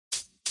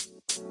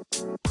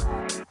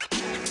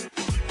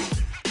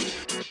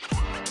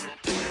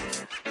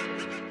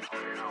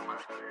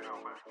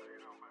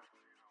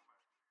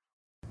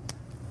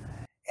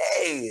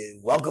Hey,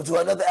 welcome to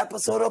another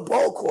episode of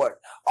Ball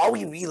Court. Are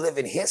we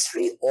reliving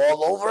history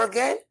all over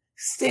again?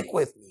 Stick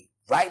with me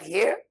right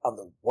here on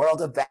the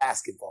world of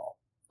basketball.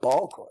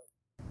 Ball Court.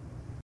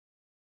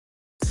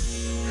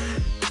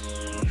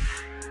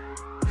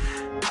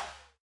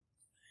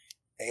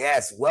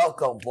 Yes,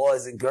 welcome,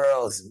 boys and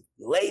girls,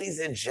 ladies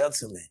and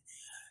gentlemen.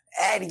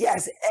 And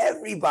yes,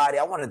 everybody,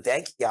 I want to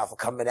thank y'all for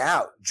coming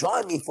out.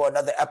 Join me for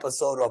another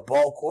episode of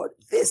Ball Court.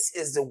 This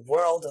is the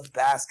world of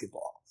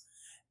basketball.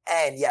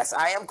 And yes,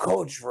 I am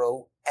Coach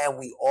Drew, and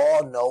we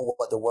all know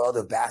what the world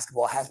of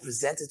basketball has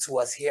presented to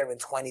us here in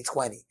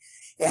 2020.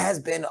 It has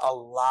been a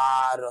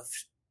lot of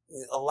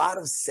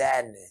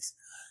sadness.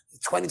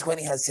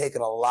 2020 has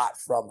taken a lot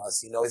from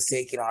us. You know, it's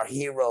taken our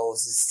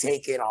heroes, it's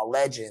taken our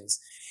legends,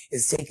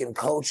 it's taken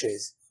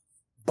coaches.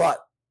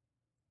 But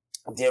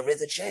there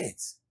is a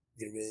chance.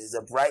 There is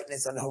a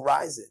brightness on the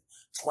horizon.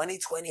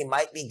 2020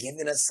 might be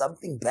giving us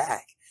something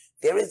back.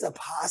 There is a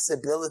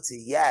possibility,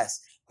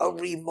 yes, a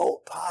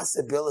remote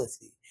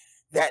possibility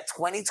that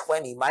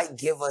 2020 might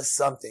give us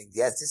something.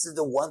 Yes, this is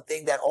the one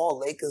thing that all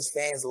Lakers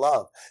fans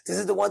love. This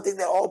is the one thing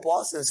that all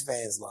Boston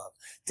fans love.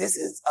 This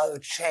is a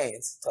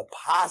chance to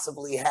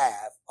possibly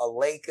have a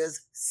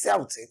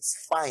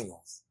Lakers-Celtics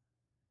finals.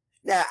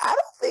 Now, I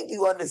don't think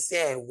you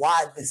understand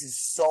why this is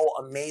so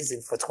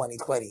amazing for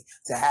 2020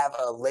 to have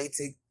a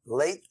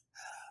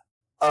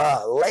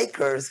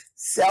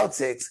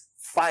Lakers-Celtics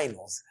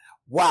finals.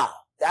 Wow,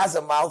 that's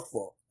a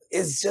mouthful.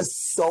 It's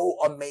just so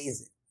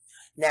amazing.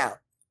 Now,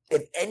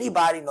 if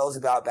anybody knows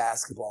about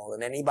basketball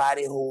and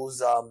anybody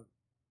who's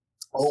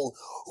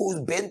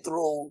been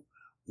through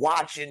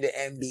watching the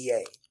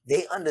NBA,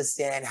 they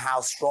understand how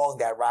strong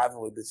that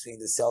rivalry between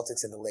the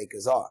Celtics and the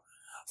Lakers are.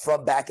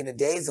 From back in the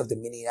days of the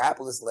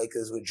Minneapolis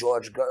Lakers with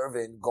George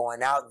Gervin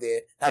going out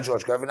there, not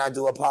George Gervin, I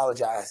do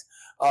apologize,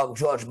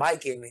 George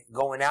Mikan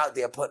going out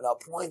there putting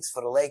up points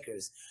for the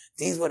Lakers.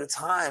 These were the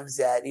times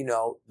that, you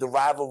know, the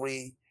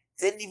rivalry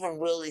didn't even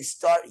really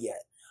start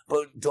yet.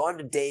 But during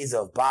the days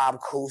of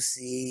Bob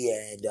Cousy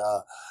and,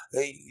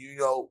 you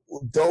know,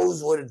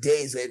 those were the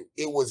days that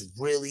it was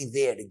really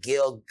there. The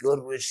Gail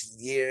Goodrich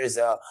years,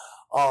 the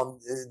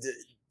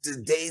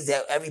days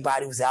that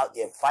everybody was out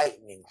there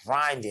fighting and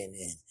grinding.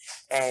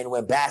 And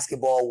when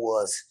basketball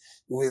was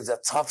a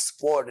tough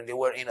sport and they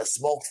were in a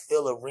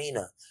smoke-filled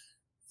arena.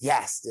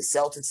 Yes, the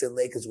Celtics and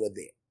Lakers were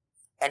there.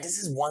 And this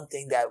is one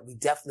thing that we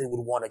definitely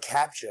would want to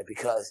capture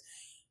because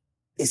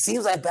it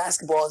seems like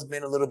basketball has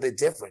been a little bit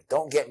different.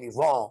 Don't get me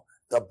wrong.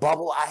 The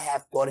bubble I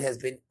have thought has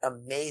been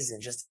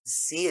amazing just to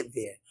see it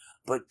there.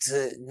 But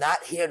to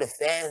not hear the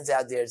fans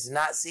out there, to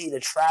not see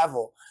the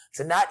travel,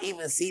 to not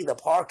even see the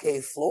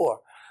parquet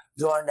floor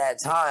during that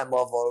time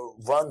of a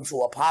run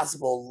to a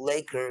possible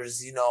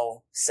Lakers, you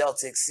know,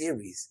 Celtics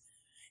series,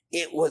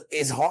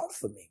 it's hard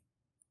for me.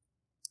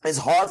 It's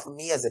hard for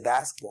me as a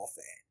basketball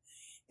fan.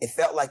 It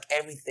felt like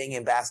everything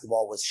in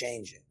basketball was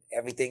changing.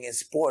 Everything in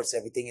sports,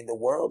 everything in the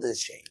world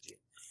is changing.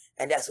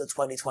 And that's what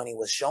 2020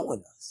 was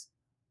showing us.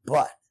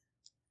 But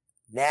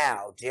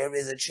now there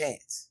is a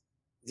chance.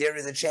 There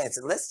is a chance.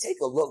 And let's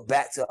take a look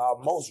back to our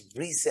most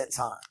recent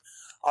time,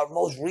 our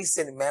most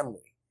recent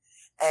memory.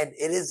 And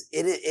it is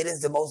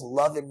the most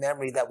loving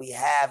memory that we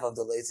have of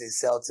the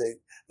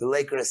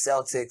Lakers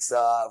Celtics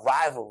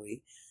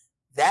rivalry.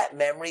 That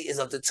memory is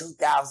of the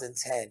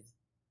 2010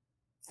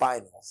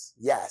 finals.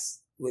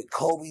 Yes, with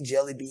Kobe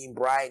Jellybean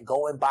Bryant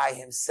going by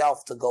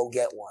himself to go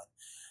get one.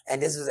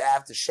 And this was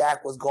after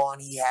Shaq was gone.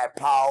 He had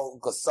Paul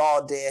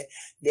Gasol there.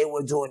 They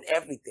were doing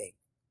everything.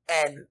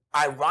 And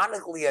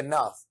ironically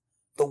enough,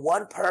 the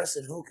one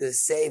person who could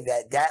say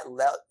that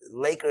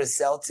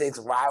Lakers-Celtics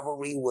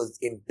rivalry was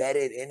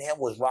embedded in him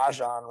was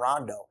Rajon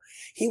Rondo.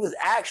 He was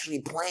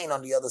actually playing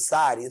on the other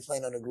side. He was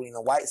playing on the green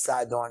and white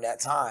side during that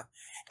time.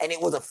 And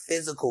it was a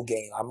physical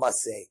game, I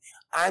must say.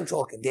 I'm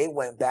talking, they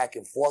went back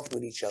and forth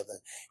with each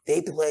other.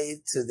 They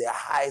played to their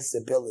highest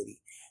ability.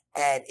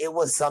 And it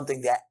was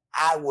something that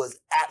I was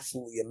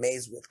absolutely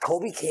amazed with.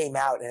 Kobe came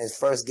out in his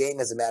first game,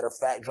 as a matter of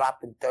fact,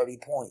 dropping 30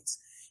 points.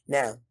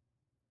 Now,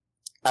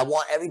 I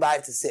want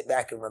everybody to sit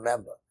back and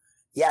remember.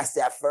 Yes,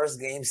 that first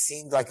game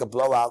seemed like a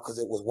blowout because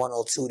it was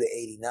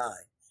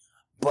 102-89.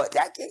 But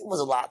that game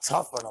was a lot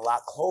tougher and a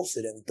lot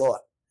closer than we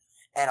thought.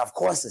 And of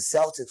course, the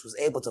Celtics was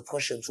able to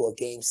push him to a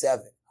Game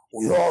 7.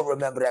 We all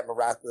remember that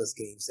miraculous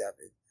Game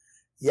 7.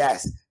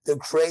 Yes, the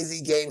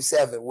crazy Game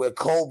 7 where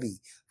Kobe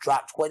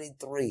dropped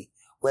 23,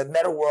 where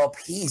Metta World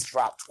Peace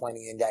dropped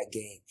 20 in that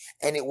game.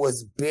 And it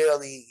was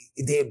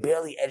they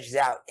barely edged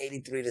out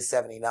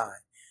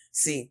 83-79.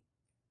 See,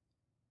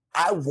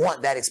 I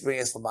want that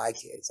experience for my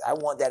kids. I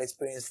want that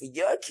experience for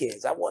your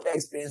kids. I want that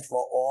experience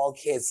for all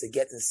kids to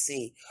get to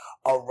see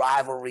a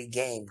rivalry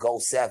game go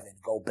 7,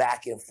 go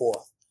back and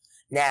forth.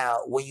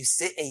 Now, when you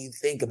sit and you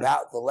think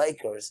about the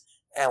Lakers,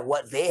 and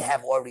what they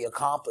have already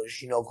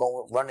accomplished,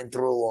 running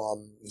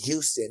through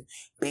Houston,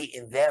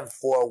 beating them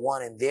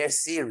 4-1 in their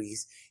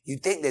series, you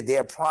think that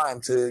they're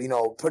primed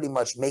to, pretty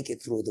much make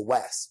it through the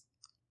West.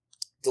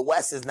 The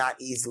West is not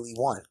easily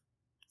won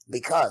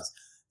because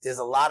there's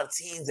a lot of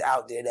teams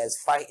out there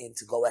that's fighting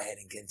to go ahead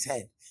and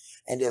contend.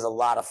 And there's a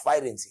lot of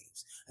fighting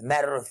teams. A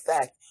matter of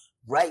fact,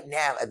 right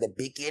now, at the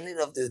beginning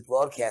of this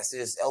broadcast,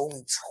 there's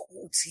only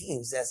 2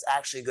 teams that's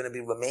actually going to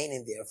be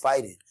remaining there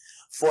fighting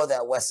for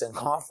that Western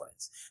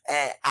Conference.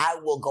 And I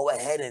will go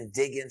ahead and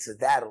dig into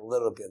that a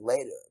little bit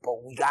later.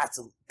 But we got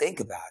to think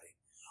about it.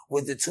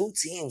 With the 2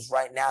 teams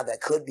right now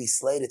that could be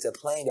slated to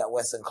play in that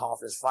Western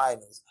Conference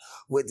Finals,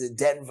 with the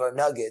Denver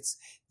Nuggets,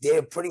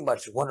 they're pretty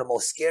much one of the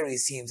most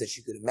scariest teams that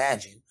you could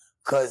imagine,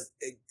 because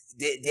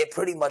they're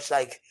pretty much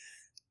like,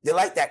 they're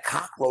like that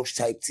cockroach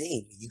type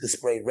team. You could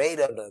spray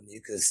raid on them.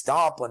 You could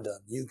stomp on them.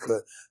 You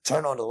could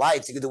turn on the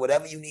lights. You could do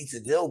whatever you need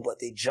to do, but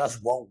they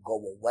just won't go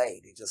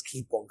away. They just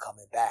keep on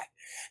coming back.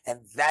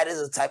 And that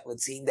is a type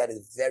of team that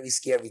is very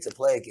scary to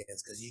play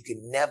against, because you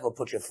can never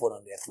put your foot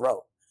on their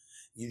throat.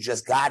 You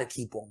just got to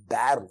keep on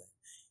battling.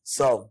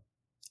 So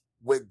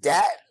with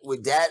that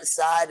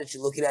side that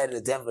you're looking at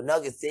the Denver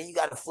Nuggets, then you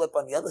got to flip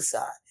on the other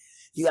side.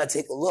 You got to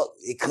take a look.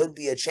 It could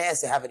be a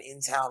chance to have an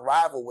in-town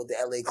rival with the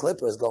LA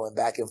Clippers going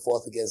back and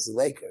forth against the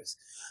Lakers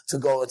to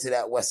go into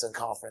that Western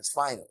Conference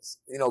Finals.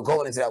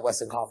 Going into that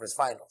Western Conference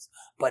Finals.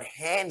 But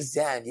hands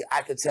down,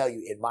 I could tell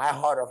you, in my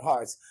heart of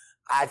hearts,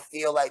 I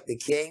feel like the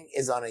King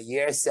is on a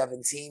year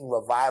 17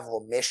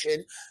 revival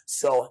mission.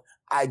 So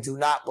I do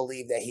not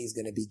believe that he's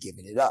going to be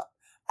giving it up.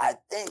 I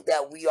think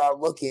that we are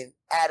looking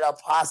at a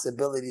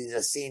possibility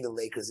of seeing the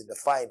Lakers in the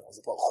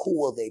finals, but who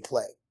will they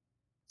play?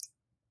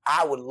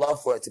 I would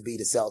love for it to be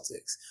the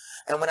Celtics.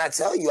 And when I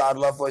tell you I'd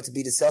love for it to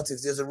be the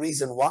Celtics, there's a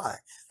reason why.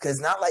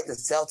 Because not like the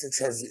Celtics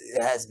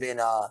has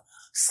been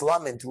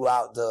slumming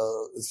throughout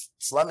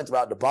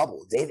the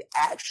bubble. They've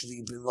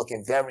actually been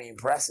looking very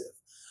impressive.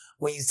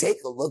 When you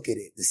take a look at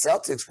it, the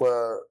Celtics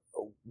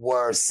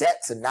were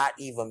set to not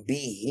even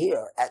be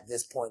here at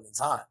this point in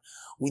time.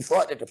 We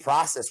thought that the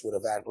process would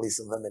have at least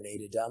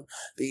eliminated them,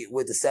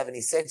 with the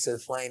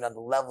 76ers playing on the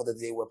level that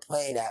they were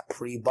playing at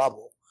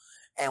pre-bubble.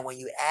 And when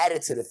you add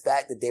it to the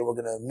fact that they were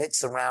going to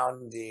mix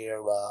around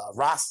their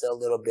roster a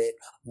little bit,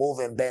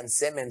 moving Ben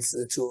Simmons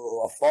to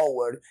a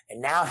forward,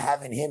 and now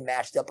having him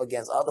matched up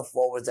against other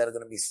forwards that are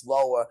going to be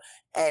slower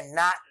and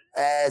not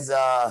as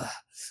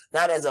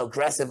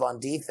aggressive on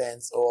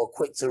defense or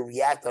quick to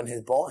react on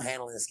his ball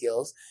handling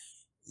skills,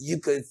 you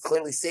could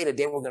clearly say that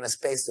they were going to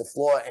space the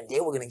floor and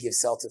they were going to give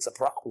Celtics a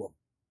problem.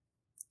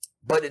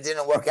 But it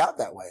didn't work out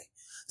that way.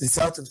 The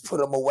Celtics put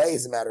them away,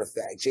 as a matter of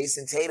fact.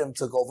 Jason Tatum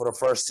took over the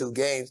first 2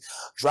 games,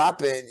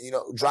 dropping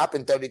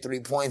 33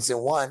 points in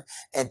one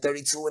and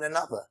 32 in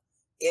another.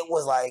 It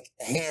was like,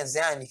 hands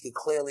down, you could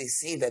clearly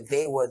see that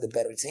they were the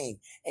better team.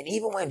 And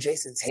even when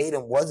Jason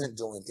Tatum wasn't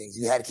doing things,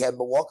 you had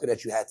Kemba Walker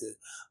that you had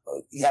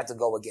to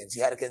go against.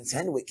 You had to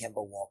contend with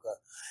Kemba Walker.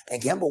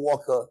 And Kemba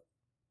Walker,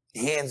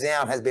 hands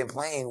down, has been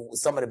playing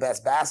some of the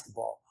best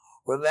basketball.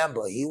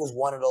 Remember, he was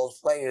one of those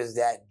players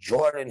that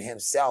Jordan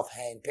himself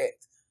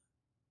handpicked.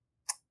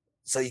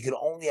 So you can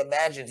only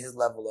imagine his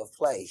level of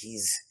play.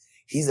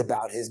 He's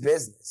about his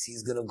business.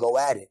 He's going to go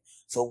at it.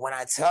 So when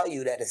I tell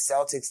you that the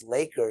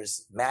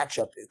Celtics-Lakers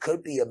matchup, it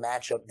could be a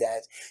matchup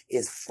that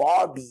is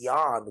far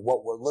beyond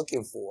what we're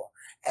looking for,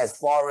 as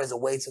far as a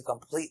way to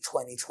complete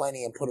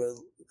 2020 and put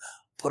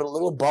a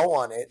little bow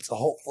on it to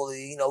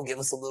hopefully, give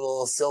us a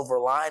little silver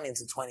lining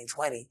to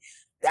 2020.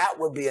 That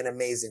would be an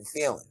amazing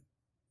feeling.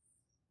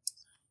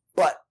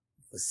 But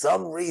for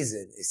some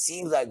reason, it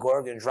seems like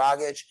Goran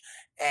Dragic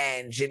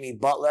and Jimmy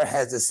Butler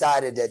has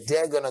decided that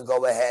they're going to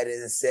go ahead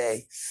and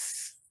say,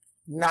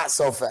 not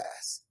so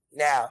fast.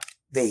 Now,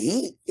 the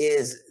Heat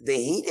is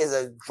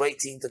a great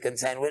team to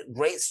contend with,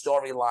 great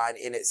storyline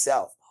in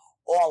itself,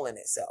 all in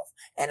itself.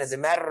 And as a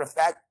matter of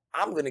fact,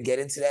 I'm going to get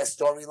into that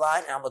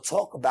storyline, and I'm going to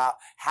talk about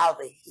how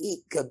the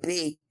Heat could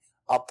be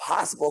a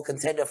possible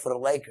contender for the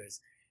Lakers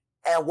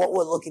and what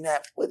we're looking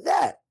at with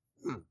that.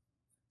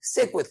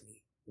 Stick with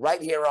me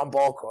right here on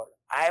Ball Court.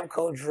 I am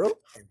Coach Drew,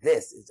 and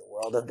this is the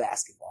world of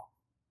basketball.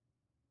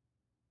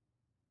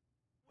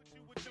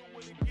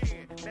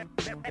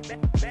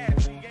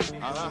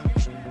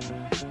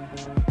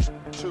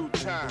 2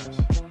 times.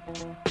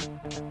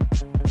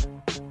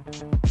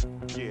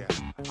 Yeah,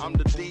 I'm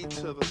the D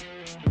to the.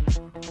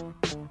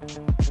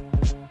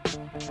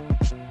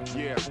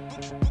 Yeah.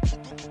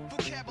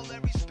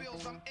 Vocabulary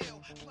spills, I'm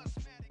ill.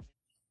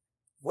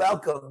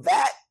 Welcome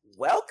back.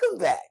 Welcome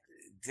back.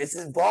 This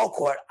is Ball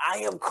Court. I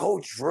am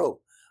Coach Drew.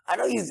 I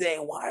know you're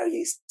saying, why are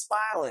you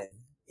smiling?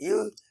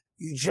 You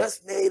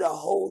just made a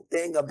whole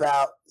thing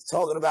about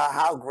talking about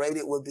how great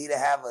it would be to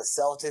have a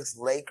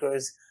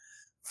Celtics-Lakers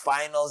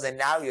finals, and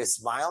now you're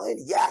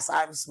smiling? Yes,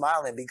 I'm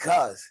smiling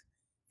because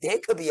there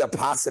could be a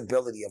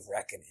possibility of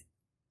reckoning.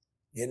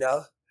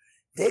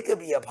 There could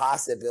be a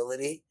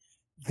possibility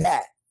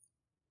that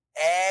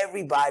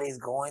everybody's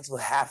going to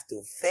have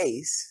to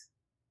face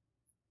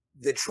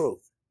the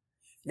truth.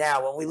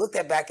 Now, when we looked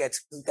back at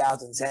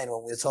 2010,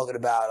 when we were talking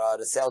about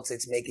the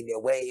Celtics making their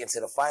way into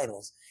the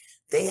finals,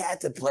 they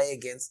had to play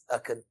against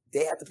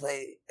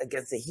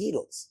the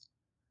Heatles.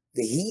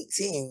 The Heat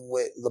team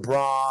with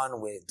LeBron,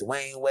 with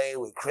Dwayne Wade,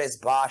 with Chris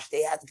Bosh,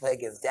 they had to play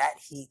against that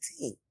Heat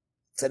team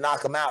to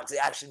knock them out, to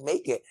actually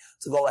make it,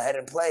 to go ahead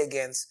and play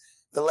against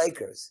the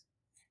Lakers.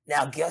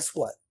 Now, guess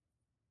what?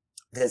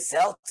 The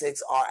Celtics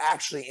are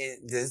actually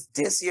in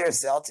this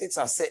year's Celtics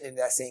are sitting in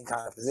that same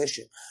kind of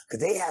position because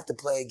they have to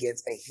play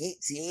against a Heat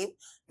team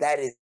that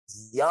is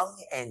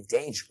young and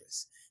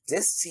dangerous.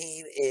 This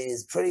team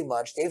is pretty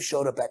much, they've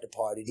showed up at the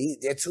party.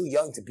 They're too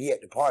young to be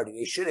at the party.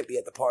 They shouldn't be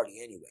at the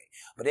party anyway.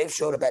 But they've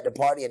showed up at the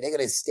party and they're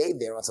going to stay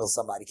there until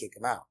somebody kick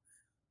them out.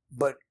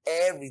 But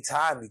every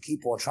time you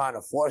keep on trying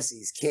to force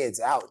these kids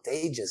out,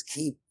 they just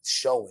keep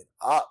showing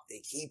up. They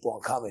keep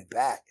on coming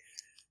back.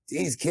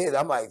 These kids,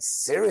 I'm like,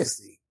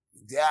 seriously.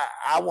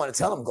 I want to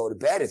tell them go to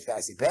bed. It's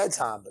past their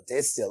bedtime, but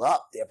they're still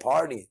up. They're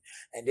partying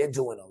and they're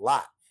doing a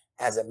lot.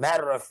 As a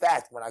matter of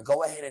fact, when I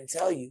go ahead and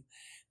tell you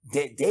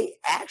that they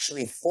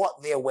actually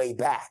fought their way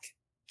back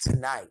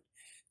tonight.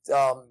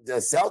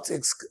 The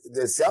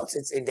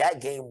Celtics in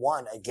that game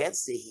one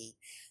against the Heat,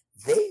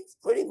 they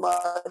pretty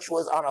much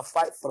was on a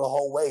fight for the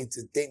whole way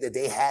to think that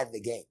they had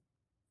the game.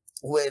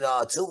 With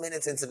 2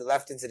 minutes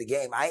left into the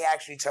game, I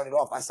actually turned it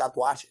off. I stopped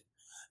watching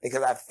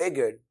because I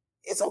figured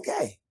it's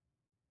okay.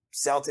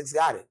 Celtics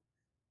got it.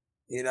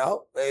 You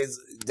know,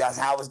 that's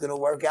how it's going to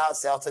work out.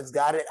 Celtics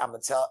got it. I'm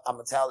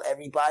gonna tell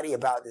everybody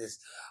about this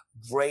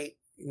great,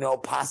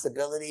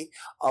 possibility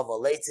of a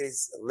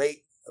Lakers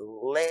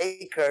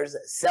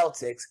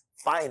Celtics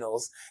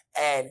finals,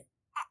 and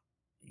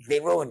they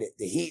ruined it.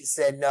 The Heat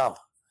said no.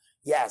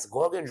 Yes,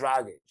 Goran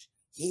Dragic,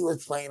 he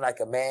was playing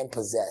like a man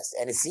possessed,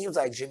 and it seems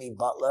like Jimmy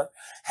Butler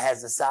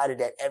has decided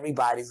that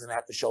everybody's going to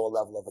have to show a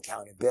level of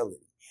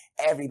accountability.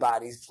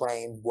 Everybody's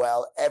playing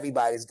well.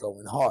 Everybody's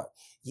going hard.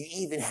 You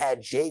even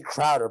had Jay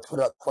Crowder put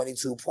up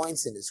 22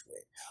 points in this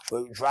win.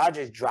 With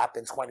Dragic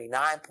dropping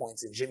 29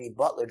 points and Jimmy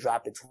Butler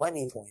dropping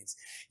 20 points,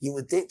 you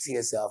would think to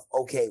yourself,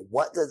 okay,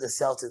 what does the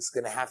Celtics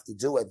going to have to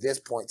do at this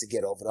point to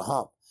get over the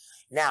hump?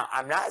 Now,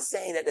 I'm not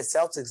saying that the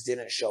Celtics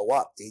didn't show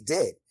up. They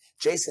did.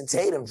 Jason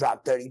Tatum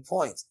dropped 30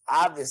 points.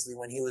 Obviously,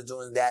 when he was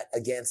doing that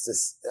against the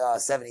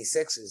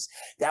 76ers,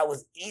 that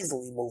was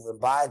easily moving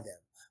by them.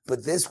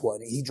 But this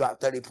one, he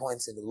dropped 30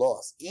 points in the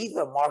loss.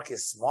 Even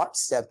Marcus Smart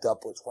stepped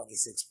up with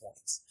 26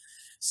 points.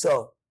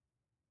 So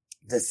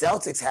the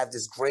Celtics have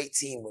this great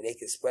team where they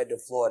can spread the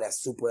floor that's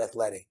super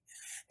athletic.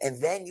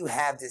 And then you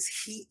have this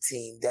Heat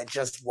team that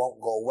just won't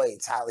go away.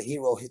 Tyler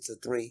Hero hits a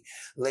three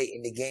late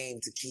in the game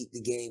to keep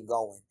the game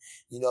going.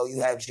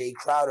 You have Jay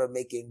Crowder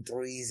making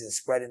threes and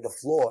spreading the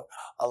floor,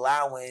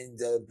 allowing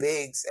the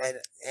bigs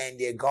and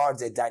their guards,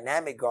 their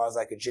dynamic guards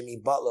like a Jimmy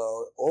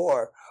Butler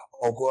or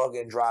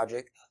Goran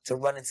Dragic to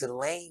run into the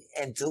lane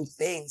and do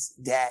things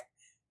that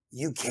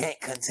you can't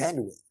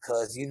contend with.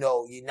 Because, you're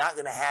not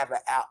going to have an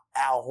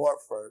Al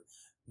Horford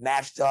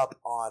matched up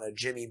on a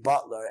Jimmy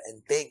Butler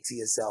and think to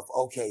yourself,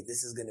 okay,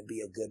 this is going to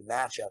be a good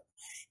matchup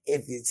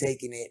if you're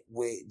taking it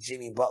with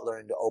Jimmy Butler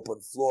in the open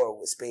floor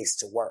with space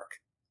to work.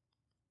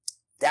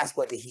 That's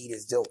what the Heat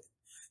is doing.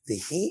 The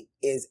Heat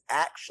is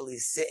actually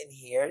sitting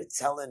here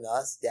telling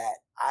us that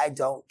I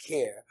don't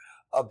care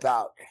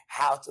about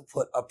how to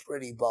put a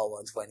pretty bow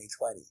on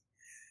 2020.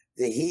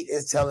 The Heat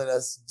is telling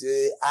us,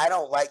 I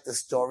don't like the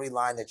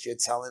storyline that you're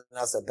telling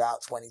us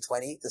about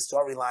 2020. The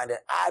storyline that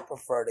I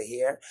prefer to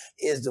hear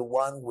is the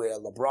one where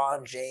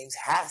LeBron James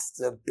has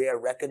to bear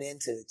reckoning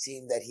to the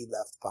team that he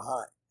left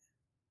behind.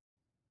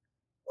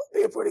 Would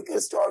be a pretty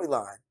good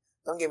storyline.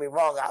 Don't get me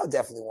wrong, I would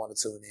definitely want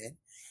to tune in.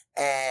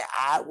 And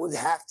I would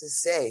have to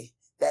say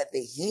that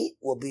the Heat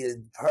will be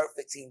the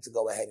perfect team to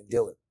go ahead and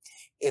do it.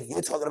 If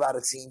you're talking about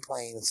a team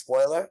playing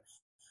spoiler,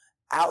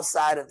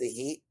 outside of the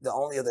Heat, the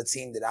only other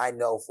team that I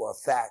know for a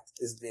fact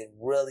has been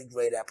really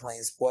great at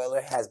playing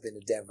spoiler has been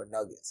the Denver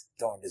Nuggets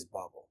during this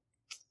bubble.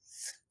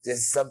 This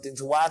is something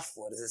to watch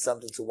for.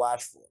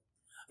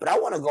 But I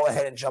want to go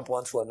ahead and jump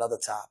onto another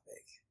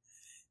topic.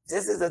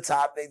 This is a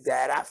topic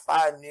that I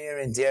find near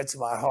and dear to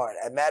my heart.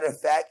 As a matter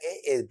of fact,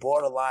 it is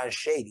borderline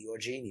shady or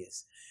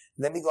genius.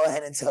 Let me go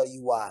ahead and tell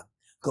you why.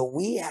 Because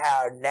we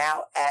are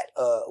now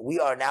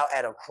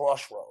at a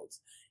crossroads.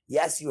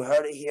 Yes, you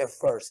heard it here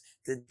first.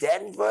 The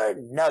Denver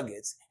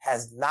Nuggets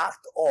has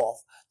knocked off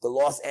the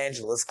Los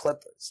Angeles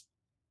Clippers.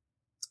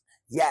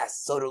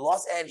 Yes, so the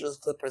Los Angeles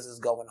Clippers is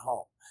going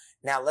home.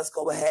 Now, let's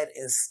go ahead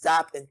and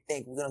stop and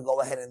think. We're going to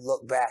go ahead and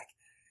look back.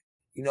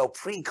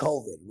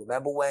 Pre-COVID,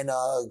 remember when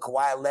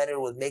Kawhi Leonard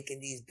was making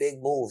these big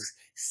moves,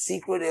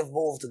 secretive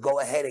moves to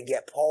go ahead and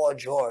get Paul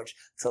George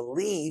to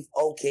leave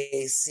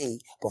OKC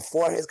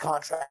before his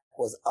contract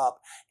was up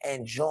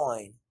and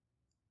join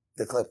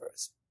the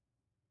Clippers.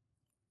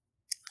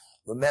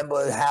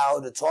 Remember how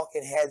the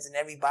talking heads and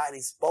everybody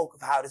spoke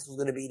of how this was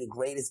going to be the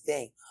greatest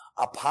thing,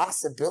 a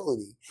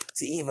possibility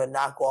to even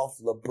knock off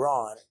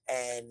LeBron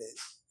and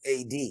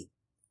AD.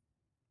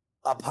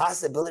 A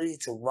possibility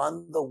to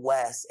run the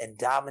West and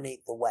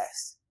dominate the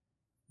West.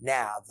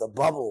 Now, the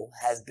bubble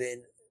has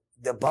been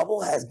the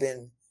bubble has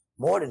been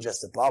more than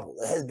just a bubble.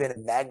 It has been a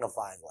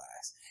magnifying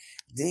glass.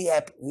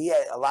 We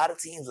had a lot of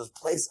teams was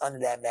placed under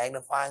that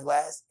magnifying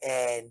glass,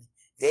 and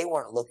they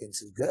weren't looking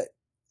too good.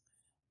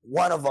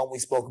 One of them we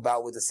spoke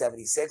about with the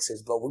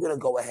 76ers, but we're going to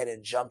go ahead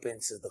and jump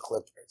into the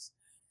Clippers.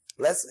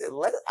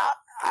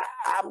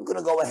 I'm going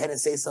to go ahead and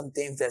say some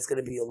things that's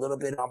going to be a little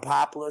bit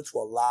unpopular to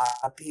a lot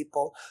of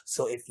people.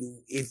 So if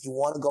you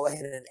want to go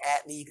ahead and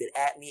at me, you can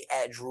at me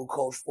at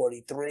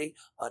DrewCoach43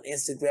 on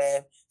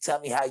Instagram. Tell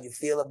me how you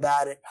feel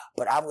about it.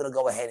 But I'm going to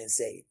go ahead and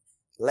say it.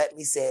 Let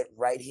me say it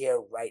right here,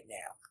 right now.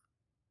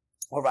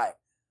 All right.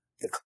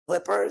 The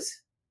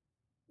Clippers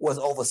was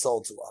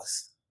oversold to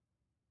us.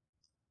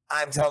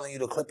 I'm telling you,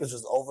 the Clippers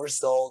was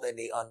oversold and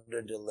they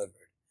underdelivered.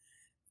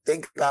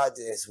 Think about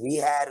this. We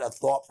had a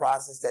thought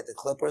process that the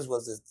Clippers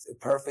was a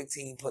perfect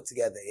team put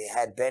together. It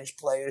had bench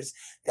players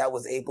that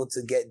was able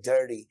to get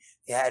dirty.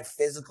 It had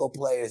physical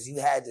players. You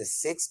had the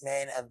sixth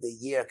man of the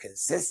year,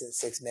 consistent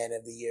sixth man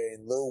of the year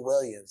in Lou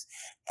Williams.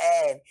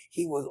 And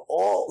he was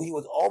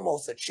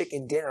almost a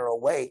chicken dinner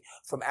away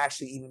from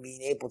actually even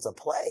being able to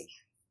play.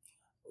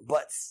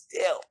 But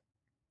still,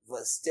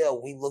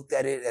 we looked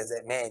at it as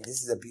man,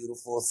 this is a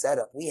beautiful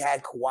setup. We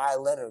had Kawhi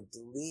Leonard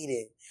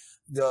leading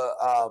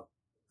the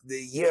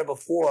year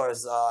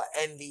before's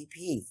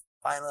MVP,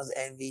 Finals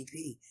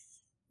MVP.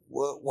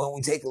 When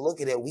we take a look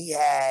at it, we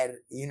had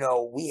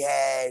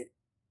a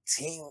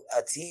team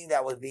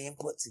that was being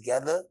put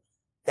together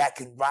that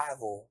could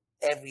rival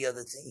every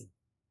other team.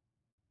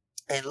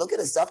 And look at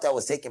the stuff that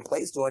was taking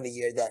place during the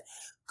year that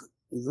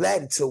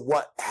led to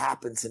what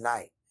happened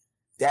tonight.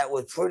 That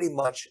was pretty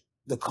much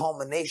the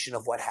culmination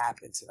of what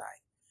happened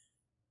tonight.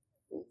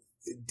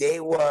 I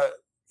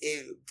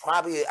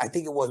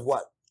think it was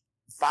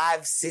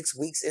 5-6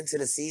 weeks into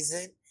the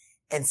season,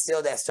 and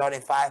still that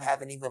starting five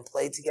haven't even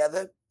played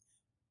together.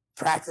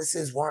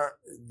 Practices weren't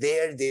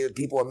there.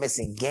 People were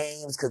missing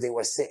games because they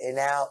were sitting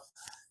out.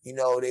 They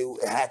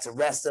had to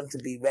rest them to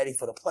be ready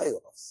for the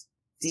playoffs.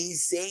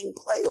 These same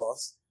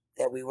playoffs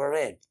that we were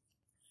in.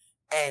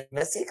 And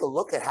let's take a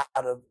look at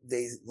how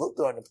they looked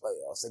during the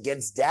playoffs.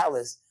 Against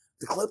Dallas,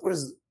 the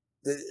Clippers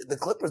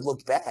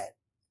looked bad.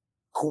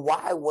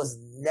 Kawhi was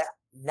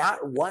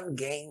not one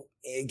game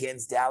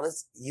against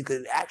Dallas you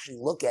could actually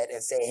look at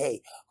and say,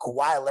 hey,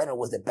 Kawhi Leonard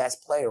was the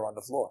best player on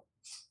the floor.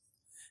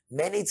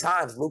 Many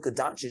times Luka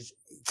Doncic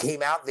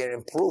came out there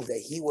and proved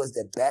that he was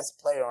the best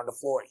player on the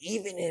floor.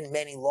 Even in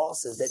many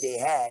losses that they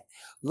had,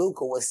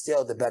 Luka was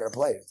still the better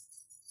player.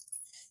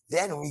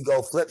 Then we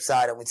go flip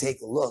side and we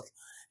take a look.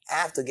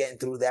 After getting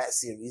through that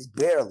series,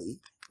 barely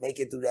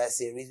making through that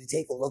series, we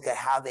take a look at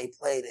how they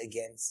played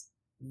against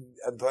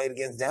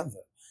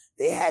Denver.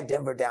 They had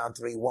Denver down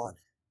 3-1.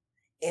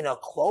 In a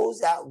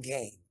closeout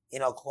game,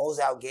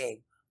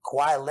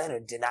 Kawhi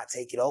Leonard did not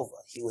take it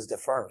over. He was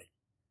deferring.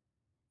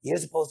 You're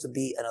supposed to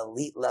be an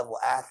elite level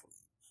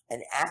athlete.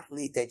 An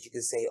athlete that you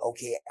can say,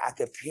 okay, I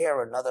could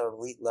pair another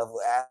elite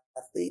level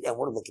athlete and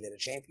we're looking at a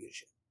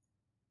championship.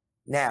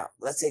 Now,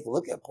 let's take a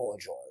look at Paul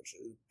George.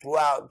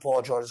 Throughout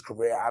Paul George's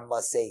career, I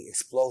must say,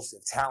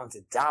 explosive,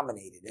 talented,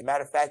 dominated. As a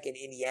matter of fact, in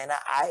Indiana,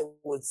 I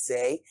would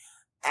say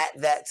at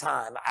that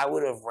time, I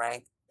would have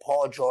ranked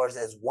Paul George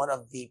as one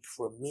of the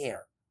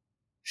premier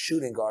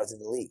shooting guards in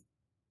the league.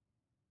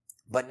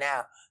 But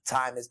now,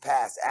 time has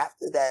passed.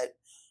 After that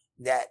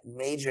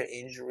major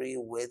injury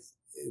with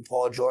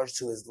Paul George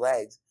to his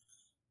legs,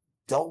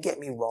 don't get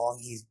me wrong,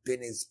 he's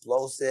been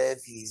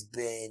explosive. He's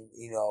been,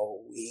 he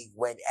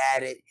went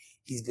at it.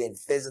 He's been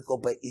physical,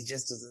 but he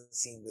just doesn't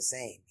seem the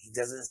same. He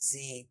doesn't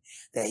seem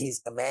that he's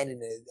commanding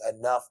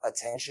enough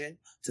attention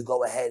to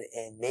go ahead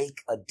and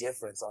make a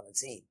difference on the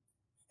team.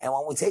 And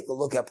when we take a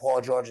look at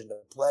Paul George in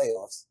the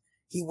playoffs,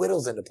 he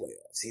whittles in the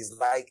playoffs.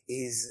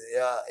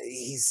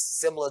 He's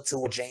similar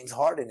to James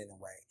Harden in a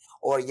way,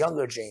 or a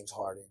younger James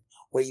Harden,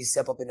 where you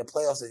step up in the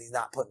playoffs and he's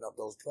not putting up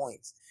those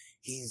points.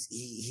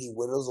 He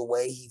whittles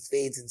away. He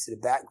fades into the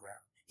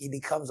background. He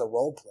becomes a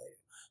role player.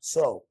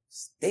 So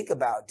think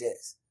about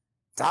this.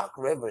 Doc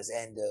Rivers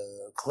and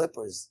the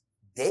Clippers,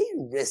 they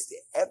risked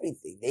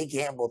everything. They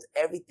gambled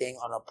everything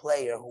on a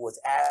player who was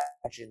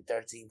averaging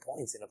 13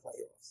 points in the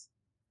playoffs.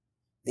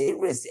 They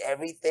risked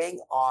everything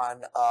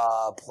on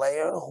a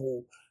player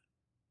who,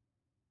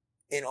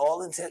 in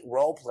all intent,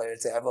 role player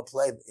to ever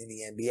play in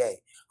the NBA.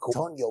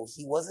 Antonio,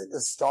 he wasn't the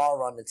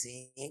star on the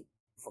team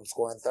from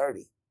scoring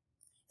 30.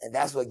 And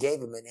that's what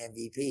gave him an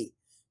MVP.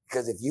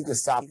 Because if you can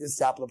stop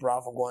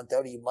LeBron from going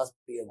 30, you must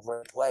be a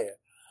great player.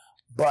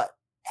 But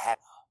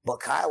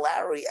Kyle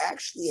Lowry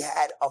actually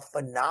had a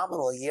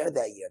phenomenal year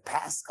that year.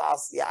 Pascal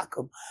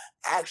Siakam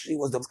actually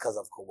was because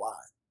of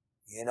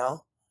Kawhi,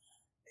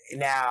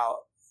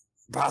 Now,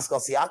 Pascal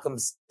Siakam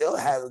still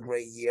had a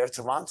great year.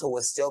 Toronto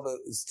was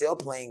still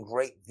playing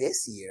great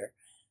this year.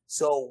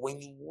 So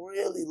when you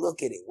really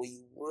look at it, when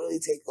you really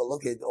take a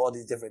look at all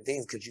these different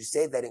things, could you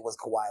say that it was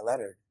Kawhi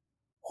Leonard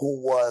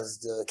who was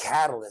the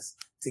catalyst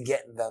to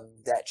getting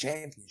them that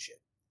championship?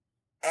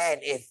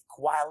 And if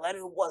Kawhi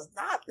Leonard was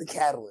not the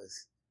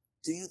catalyst,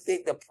 do you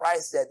think the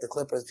price that the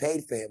Clippers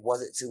paid for him,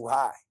 was it too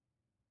high?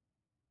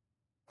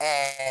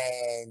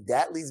 And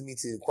that leads me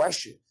to the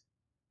question,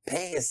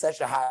 paying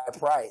such a high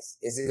price,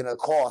 is it going to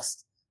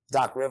cost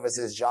Doc Rivers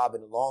his job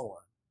in the long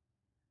run?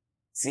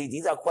 See,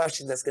 these are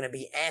questions that's going to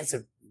be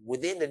answered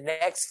within the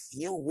next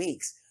few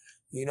weeks.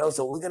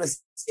 So we're going to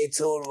stay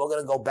tuned. We're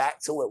going to go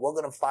back to it. We're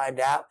going to find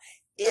out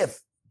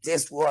if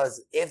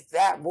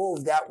that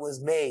move that was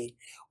made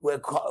where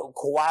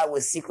Kawhi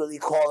was secretly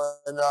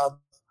calling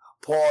up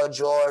Paul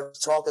George,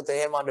 talking to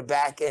him on the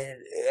back end,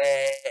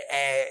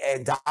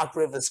 and Doc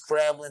Rivers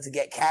scrambling to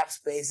get cap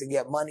space and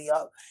get money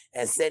up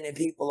and sending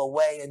people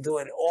away and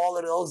doing all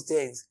of those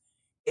things.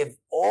 If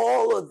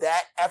all of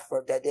that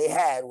effort that they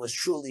had was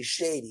truly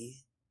shady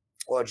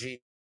or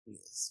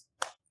genius,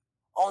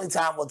 only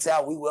time will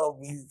tell. We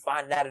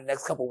find out in the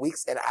next couple of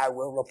weeks, and I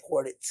will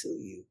report it to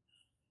you.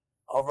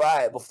 All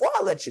right. Before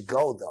I let you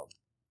go, though,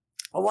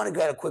 I want to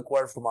get a quick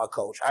word from our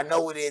coach. I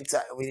know we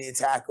didn't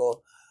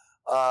tackle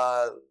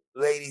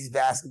ladies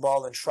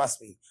basketball, and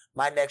trust me,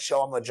 my next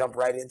show, I'm going to jump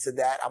right into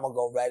that. I'm going to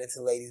go right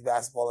into ladies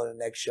basketball in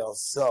the next show.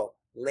 So,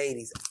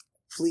 ladies,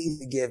 please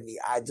forgive me.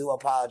 I do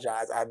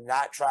apologize. I'm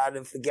not trying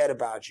to forget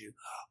about you,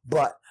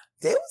 but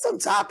there were some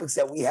topics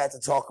that we had to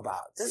talk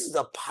about. This is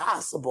a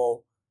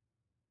possible.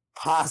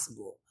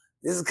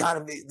 This is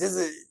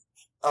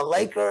a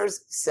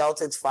Lakers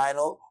Celtics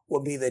final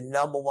will be the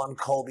number one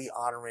Kobe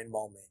honoring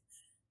moment.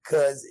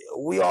 Cause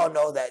we all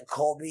know that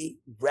Kobe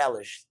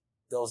relished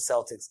those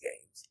Celtics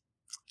games.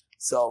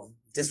 So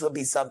this would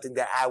be something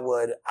that I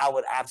would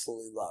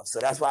absolutely love. So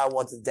that's why I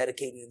want to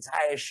dedicate the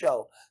entire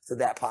show to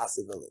that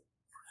possibility.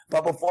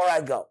 But before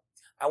I go,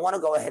 I want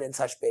to go ahead and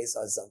touch base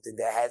on something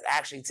that has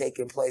actually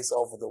taken place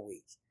over the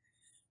week.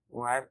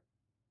 Right?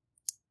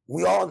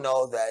 We all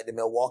know that the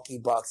Milwaukee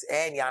Bucks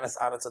and Giannis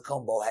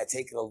Antetokounmpo had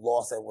taken a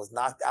loss and was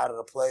knocked out of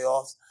the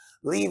playoffs,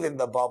 leaving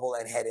the bubble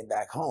and heading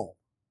back home.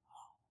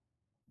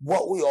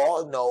 What we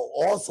all know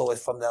also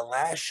is from the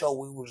last show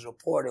we was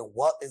reporting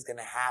what is going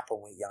to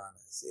happen with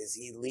Giannis. Is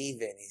he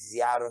leaving? Is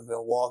he out of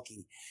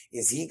Milwaukee?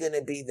 Is he going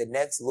to be the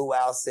next Lou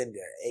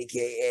Alcindor,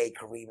 a.k.a.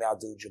 Kareem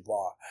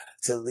Abdul-Jabbar,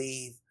 to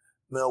leave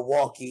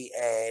Milwaukee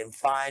and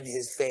find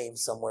his fame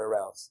somewhere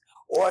else?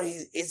 Or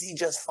is he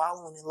just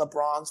following in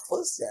LeBron's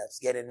footsteps,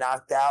 getting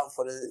knocked out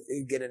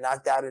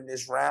in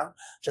this round,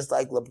 just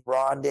like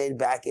LeBron did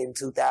back in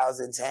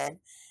 2010,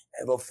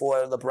 and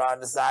before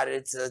LeBron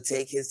decided to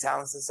take his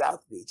talents to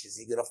South Beach? Is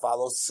he going to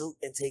follow suit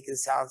and take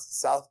his talents to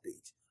South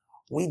Beach?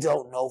 We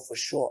don't know for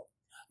sure.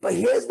 But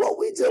here's what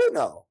we do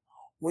know.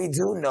 We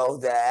do know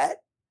that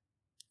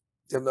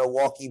the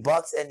Milwaukee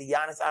Bucks and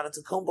Giannis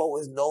Antetokounmpo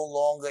is no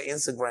longer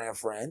Instagram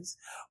friends.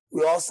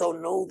 We also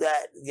know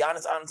that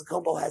Giannis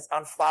Antetokounmpo has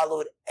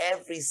unfollowed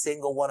every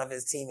single one of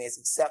his teammates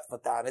except for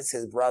Giannis,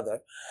 his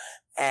brother.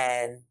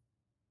 And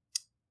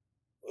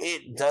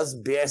it does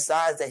bear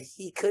signs that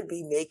he could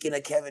be making a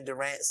Kevin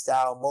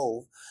Durant-style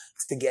move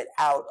to get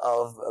out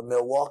of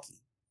Milwaukee.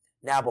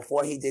 Now,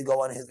 before he did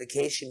go on his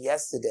vacation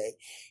yesterday,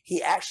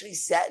 he actually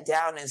sat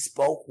down and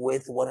spoke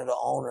with one of the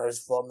owners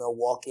for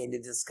Milwaukee and to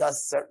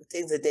discuss certain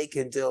things that they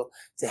can do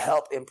to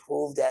help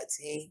improve that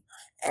team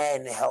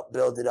and help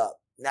build it up.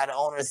 Now, the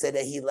owner said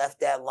that he left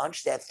that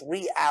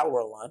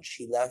 3-hour lunch.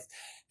 He left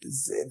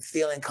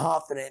feeling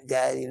confident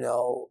that,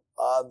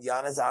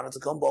 Giannis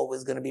Antetokounmpo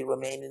was going to be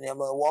remaining in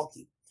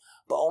Milwaukee.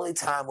 But only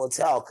time will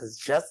tell, because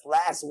just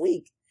last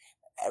week,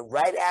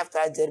 right after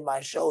I did my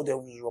show, there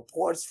was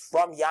reports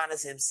from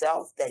Giannis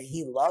himself that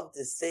he loved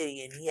the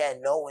city and he had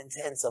no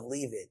intents of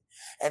leaving.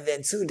 And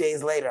then 2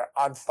 days later,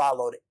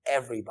 unfollowed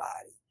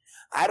everybody.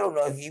 I don't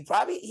know if he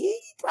probably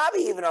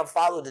even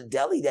unfollowed the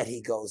deli that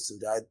he goes to.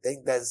 I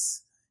think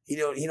he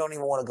don't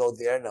even want to go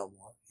there no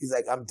more. He's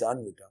like, I'm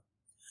done with them.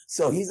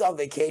 So he's on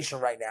vacation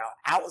right now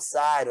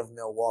outside of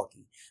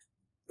Milwaukee.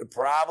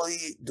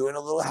 Probably doing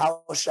a little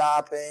house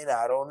shopping.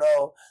 I don't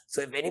know. So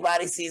if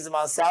anybody sees him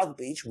on South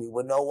Beach, we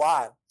would know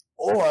why.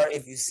 Or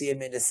if you see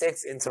him in the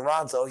 6 in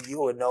Toronto,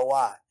 you would know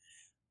why.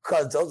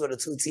 Because those are the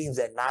two teams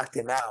that knocked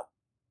him out.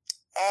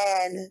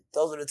 And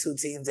those are the two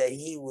teams that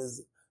he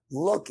was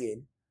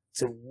looking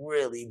to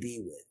really be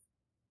with.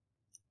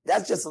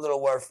 That's just a little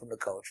word from the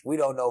coach. We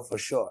don't know for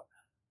sure.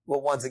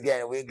 But once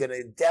again, we're going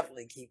to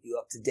definitely keep you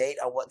up to date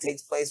on what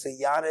takes place with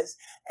Giannis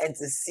and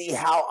to see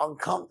how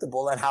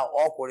uncomfortable and how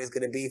awkward it's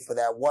going to be for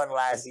that one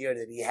last year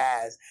that he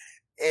has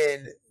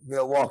in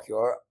Milwaukee,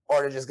 or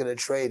they're just going to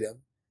trade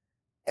him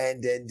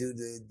and then do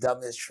the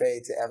dumbest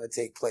trade to ever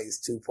take place,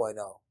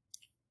 2.0.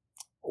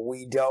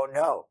 We don't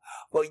know.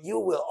 But you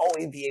will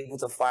always be able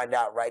to find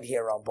out right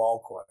here on Ball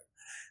Court.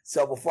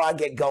 So before I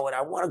get going,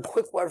 I want a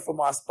quick word from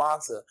our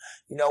sponsor.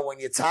 When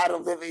you're tired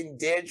of living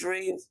their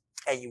dreams,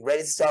 and you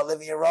ready to start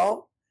living your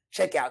own?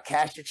 Check out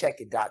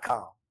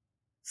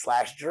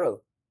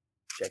CashToChecking.com/Drew.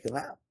 Check him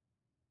out.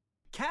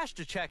 Cash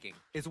to Checking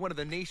is one of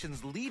the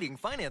nation's leading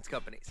finance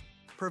companies,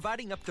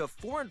 providing up to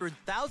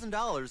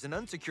 $400,000 in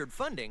unsecured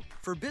funding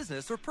for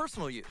business or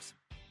personal use.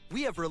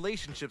 We have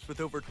relationships with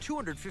over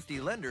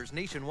 250 lenders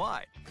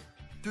nationwide.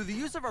 Through the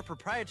use of our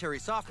proprietary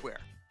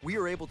software, we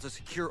are able to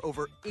secure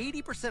over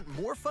 80%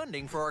 more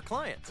funding for our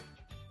clients.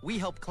 We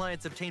help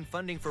clients obtain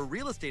funding for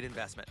real estate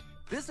investment,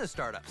 business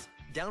startups,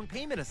 down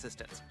payment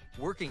assistance,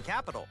 working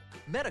capital,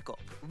 medical,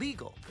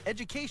 legal,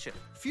 education,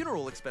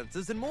 funeral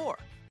expenses, and more.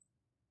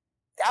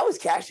 That was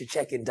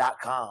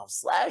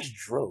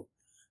cashyourchecking.com/Drew.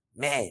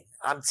 Man,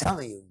 I'm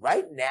telling you,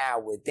 right now,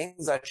 where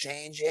things are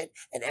changing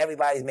and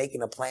everybody's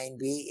making a plan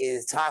B, it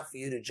is time for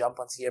you to jump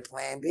onto your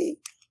plan B.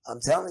 I'm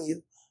telling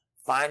you,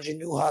 find your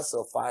new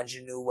hustle, find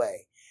your new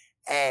way.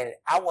 And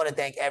I want to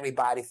thank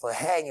everybody for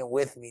hanging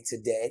with me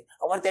today.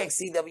 I want to thank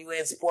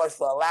CWN Sports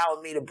for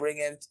allowing me to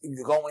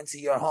go into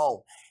your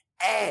home.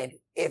 And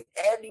if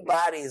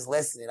anybody is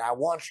listening, I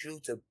want you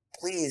to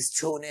please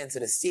tune in to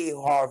the Steve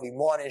Harvey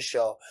Morning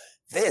Show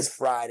this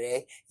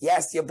Friday.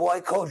 Yes, your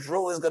boy Coach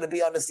Drew is going to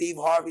be on the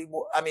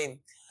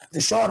the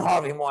Sean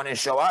Harvey Morning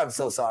Show. I'm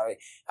so sorry.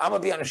 I'm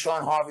going to be on the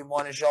Sean Harvey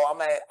Morning Show. I'm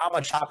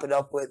going to chop it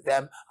up with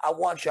them. I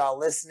want y'all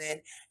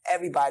listening.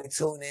 Everybody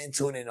tune in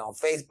on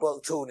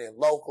Facebook, tune in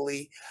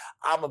locally.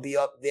 I'm going to be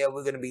up there.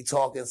 We're going to be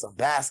talking some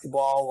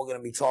basketball. We're going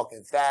to be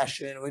talking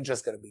fashion. We're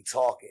just going to be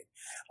talking.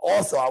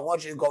 Also, I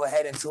want you to go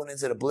ahead and tune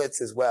into the Blitz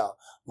as well.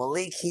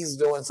 Malik, he's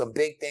doing some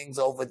big things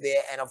over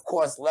there. And of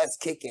course, Let's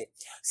Kick It.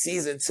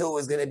 Season 2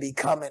 is going to be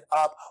coming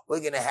up.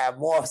 We're going to have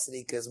more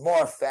sneakers,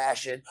 more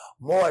fashion,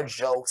 more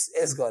jokes.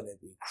 It's going to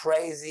be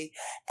crazy.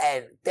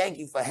 And thank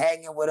you for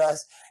hanging with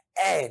us.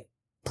 And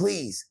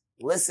please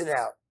listen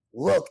out,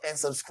 look and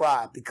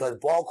subscribe, because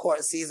Ball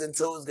Court Season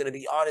 2 is going to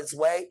be on its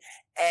way.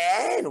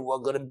 And we're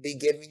going to be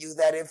giving you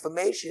that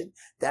information,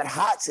 that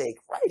hot take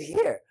right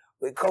here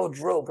with Coach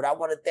Drew. But I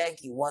want to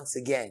thank you once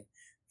again.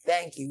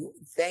 Thank you.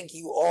 Thank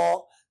you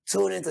all.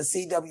 Tune into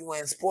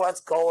CWN Sports.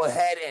 Go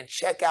ahead and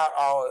check out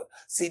our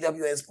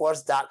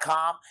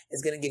CWNsports.com.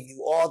 It's going to give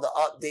you all the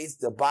updates,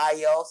 the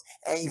bios,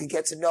 and you can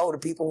get to know the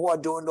people who are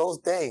doing those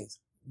things.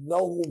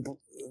 Know who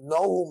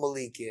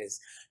Malik is.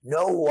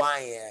 Know who I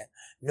am.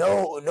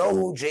 Know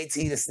who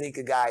JT the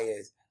Sneaker Guy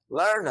is.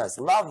 Learn us.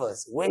 Love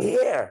us. We're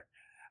here.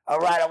 All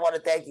right. I want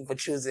to thank you for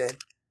choosing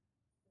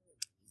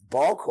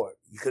Ball Court.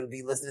 You couldn't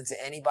be listening to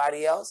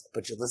anybody else,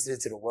 but you're listening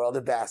to the world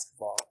of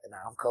basketball. And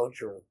I'm Coach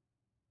Drew.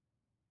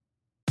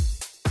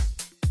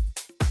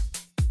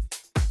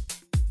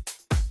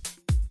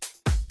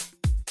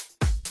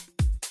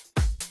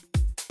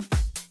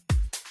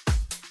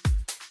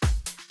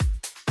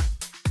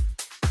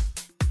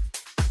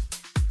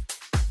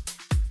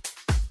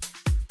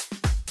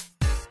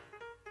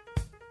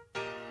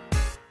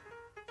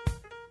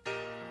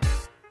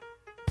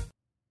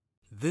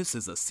 This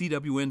is a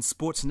CWN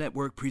Sports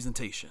Network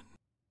presentation.